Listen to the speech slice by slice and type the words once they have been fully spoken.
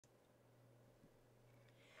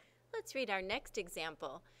let's read our next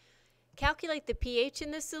example. Calculate the pH in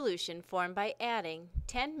the solution formed by adding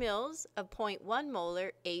 10 mils of 0.1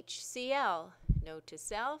 molar HCl. Note to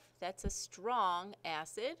self, that's a strong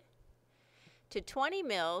acid, to 20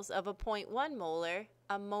 mils of a 0.1 molar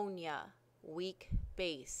ammonia, weak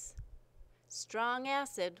base. Strong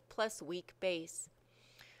acid plus weak base.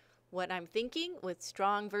 What I'm thinking with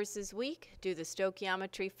strong versus weak, do the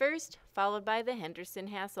stoichiometry first, followed by the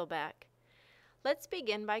Henderson-Hasselbalch. Let's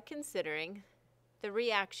begin by considering the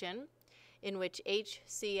reaction in which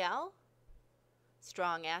HCl,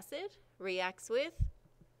 strong acid, reacts with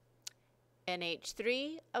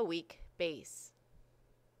NH3, a weak base.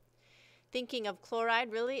 Thinking of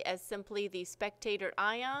chloride really as simply the spectator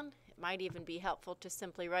ion, it might even be helpful to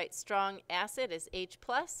simply write strong acid as H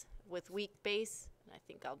plus with weak base, and I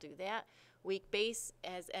think I'll do that, weak base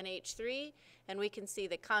as NH3, and we can see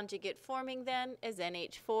the conjugate forming then as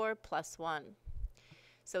NH4 plus 1.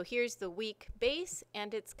 So here's the weak base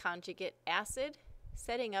and its conjugate acid,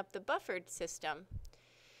 setting up the buffered system.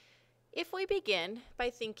 If we begin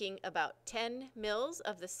by thinking about 10 mils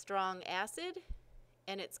of the strong acid,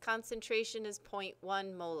 and its concentration is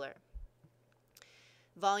 0.1 molar.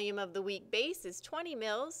 Volume of the weak base is 20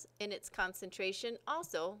 mils, and its concentration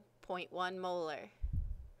also 0.1 molar.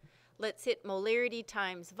 Let's hit molarity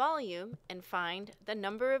times volume and find the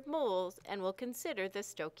number of moles, and we'll consider the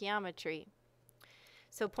stoichiometry.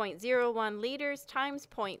 So 0.01 liters times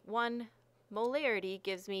 0.1 molarity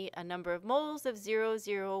gives me a number of moles of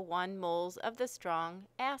 0.001 moles of the strong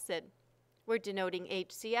acid. We're denoting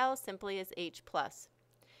HCl simply as H plus.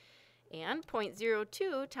 And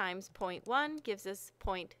 0.02 times 0.1 gives us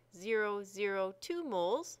 0.002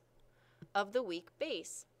 moles of the weak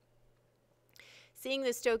base. Seeing the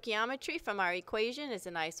stoichiometry from our equation is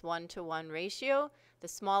a nice 1-to-1 ratio. The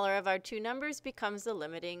smaller of our two numbers becomes the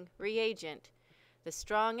limiting reagent. The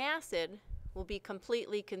strong acid will be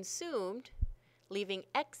completely consumed, leaving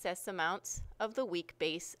excess amounts of the weak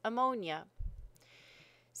base ammonia.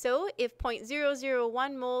 So if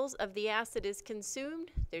 0.001 moles of the acid is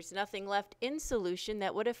consumed, there's nothing left in solution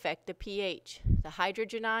that would affect the pH. The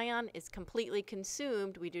hydrogen ion is completely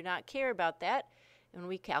consumed. We do not care about that when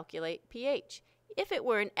we calculate pH. If it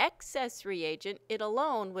were an excess reagent, it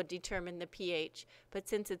alone would determine the pH, but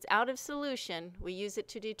since it's out of solution, we use it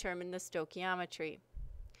to determine the stoichiometry.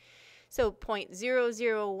 So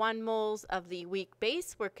 0.001 moles of the weak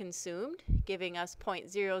base were consumed, giving us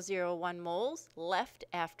 0.001 moles left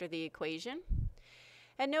after the equation.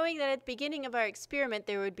 And knowing that at the beginning of our experiment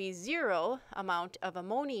there would be 0 amount of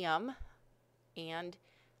ammonium, and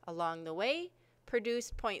along the way,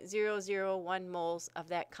 produced 0.001 moles of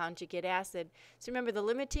that conjugate acid. So remember, the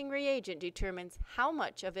limiting reagent determines how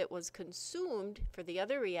much of it was consumed for the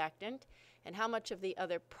other reactant and how much of the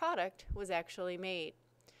other product was actually made.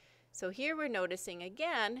 So here we're noticing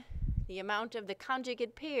again the amount of the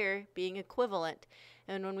conjugate pair being equivalent.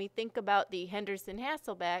 And when we think about the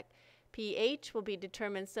Henderson-Hasselbalch, pH will be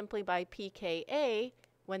determined simply by pKa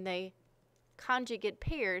when the conjugate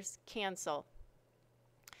pairs cancel.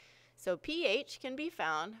 So pH can be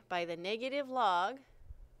found by the negative log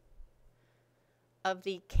of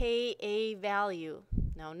the Ka value.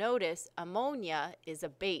 Now notice ammonia is a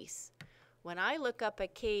base. When I look up a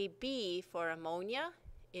Kb for ammonia,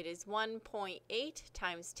 it is 1.8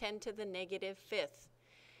 times 10 to the negative fifth.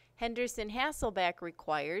 Henderson-Hasselbalch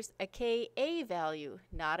requires a Ka value,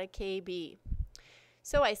 not a Kb.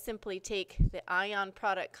 So I simply take the ion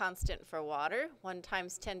product constant for water, 1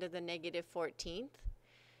 times 10 to the negative 14th,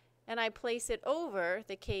 and I place it over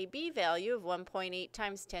the Kb value of 1.8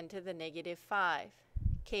 times 10 to the negative 5.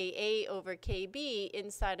 Ka over Kb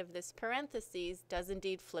inside of this parentheses does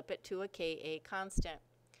indeed flip it to a Ka constant.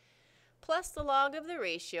 Plus the log of the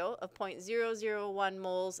ratio of 0.001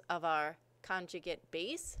 moles of our conjugate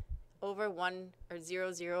base over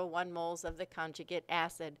 0.001 moles of the conjugate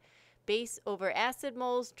acid. Base over acid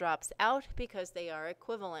moles drops out because they are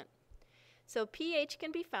equivalent. So pH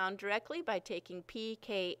can be found directly by taking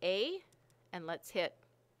pKa, and let's hit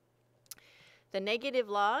the negative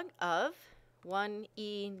log of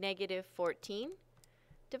 1e negative 14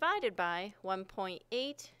 divided by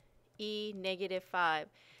 1.8 e negative 5.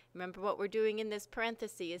 Remember, what we're doing in this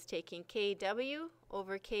parenthesis is taking Kw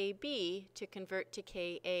over Kb to convert to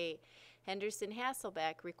Ka.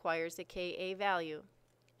 Henderson-Hasselbalch requires a Ka value.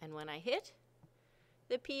 And when I hit,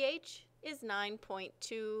 the pH is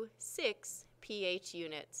 9.26 pH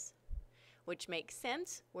units, which makes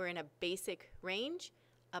sense. We're in a basic range.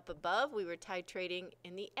 Up above, we were titrating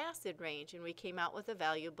in the acid range, and we came out with a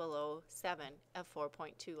value below 7 of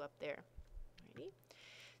 4.2 up there. Alrighty.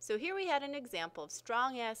 So here we had an example of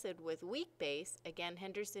strong acid with weak base, again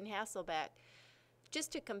Henderson-Hasselbalch.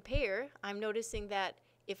 Just to compare, I'm noticing that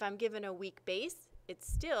if I'm given a weak base,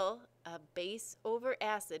 it's still a base over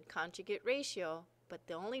acid conjugate ratio, but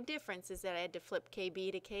the only difference is that I had to flip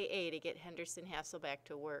Kb to Ka to get Henderson-Hasselbalch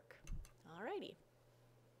to work. Alrighty.